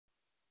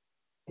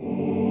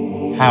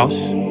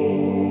House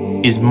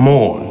is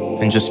more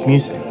than just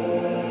music.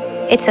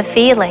 It's a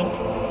feeling.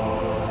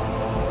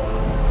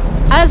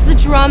 As the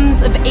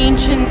drums of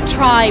ancient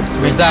tribes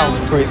resound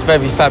through its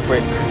very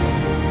fabric.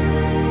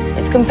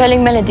 Its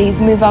compelling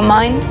melodies move our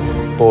mind,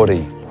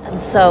 body, and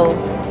soul.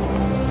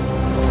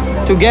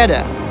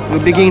 Together, we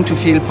begin to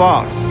feel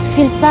part. To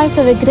feel part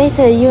of a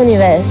greater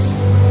universe.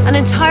 An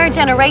entire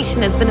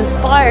generation has been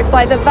inspired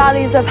by the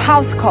values of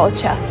house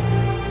culture.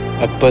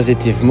 A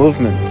positive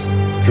movement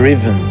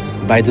driven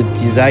by the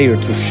desire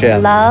to share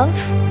Love,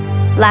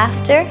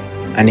 laughter,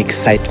 and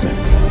excitement.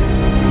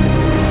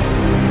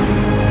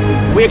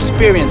 We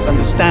experience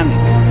understanding,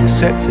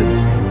 acceptance,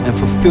 and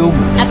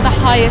fulfillment. at the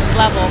highest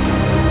level.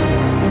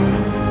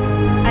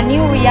 A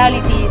new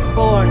reality is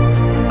born.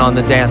 On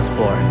the dance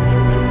floor.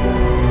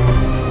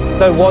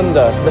 No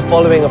wonder the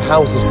following of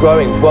house is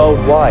growing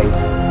worldwide.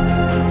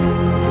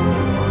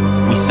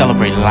 We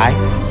celebrate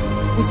life.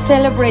 We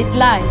celebrate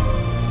life.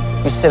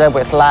 we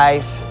celebrate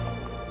life.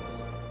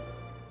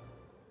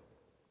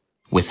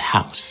 With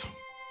house.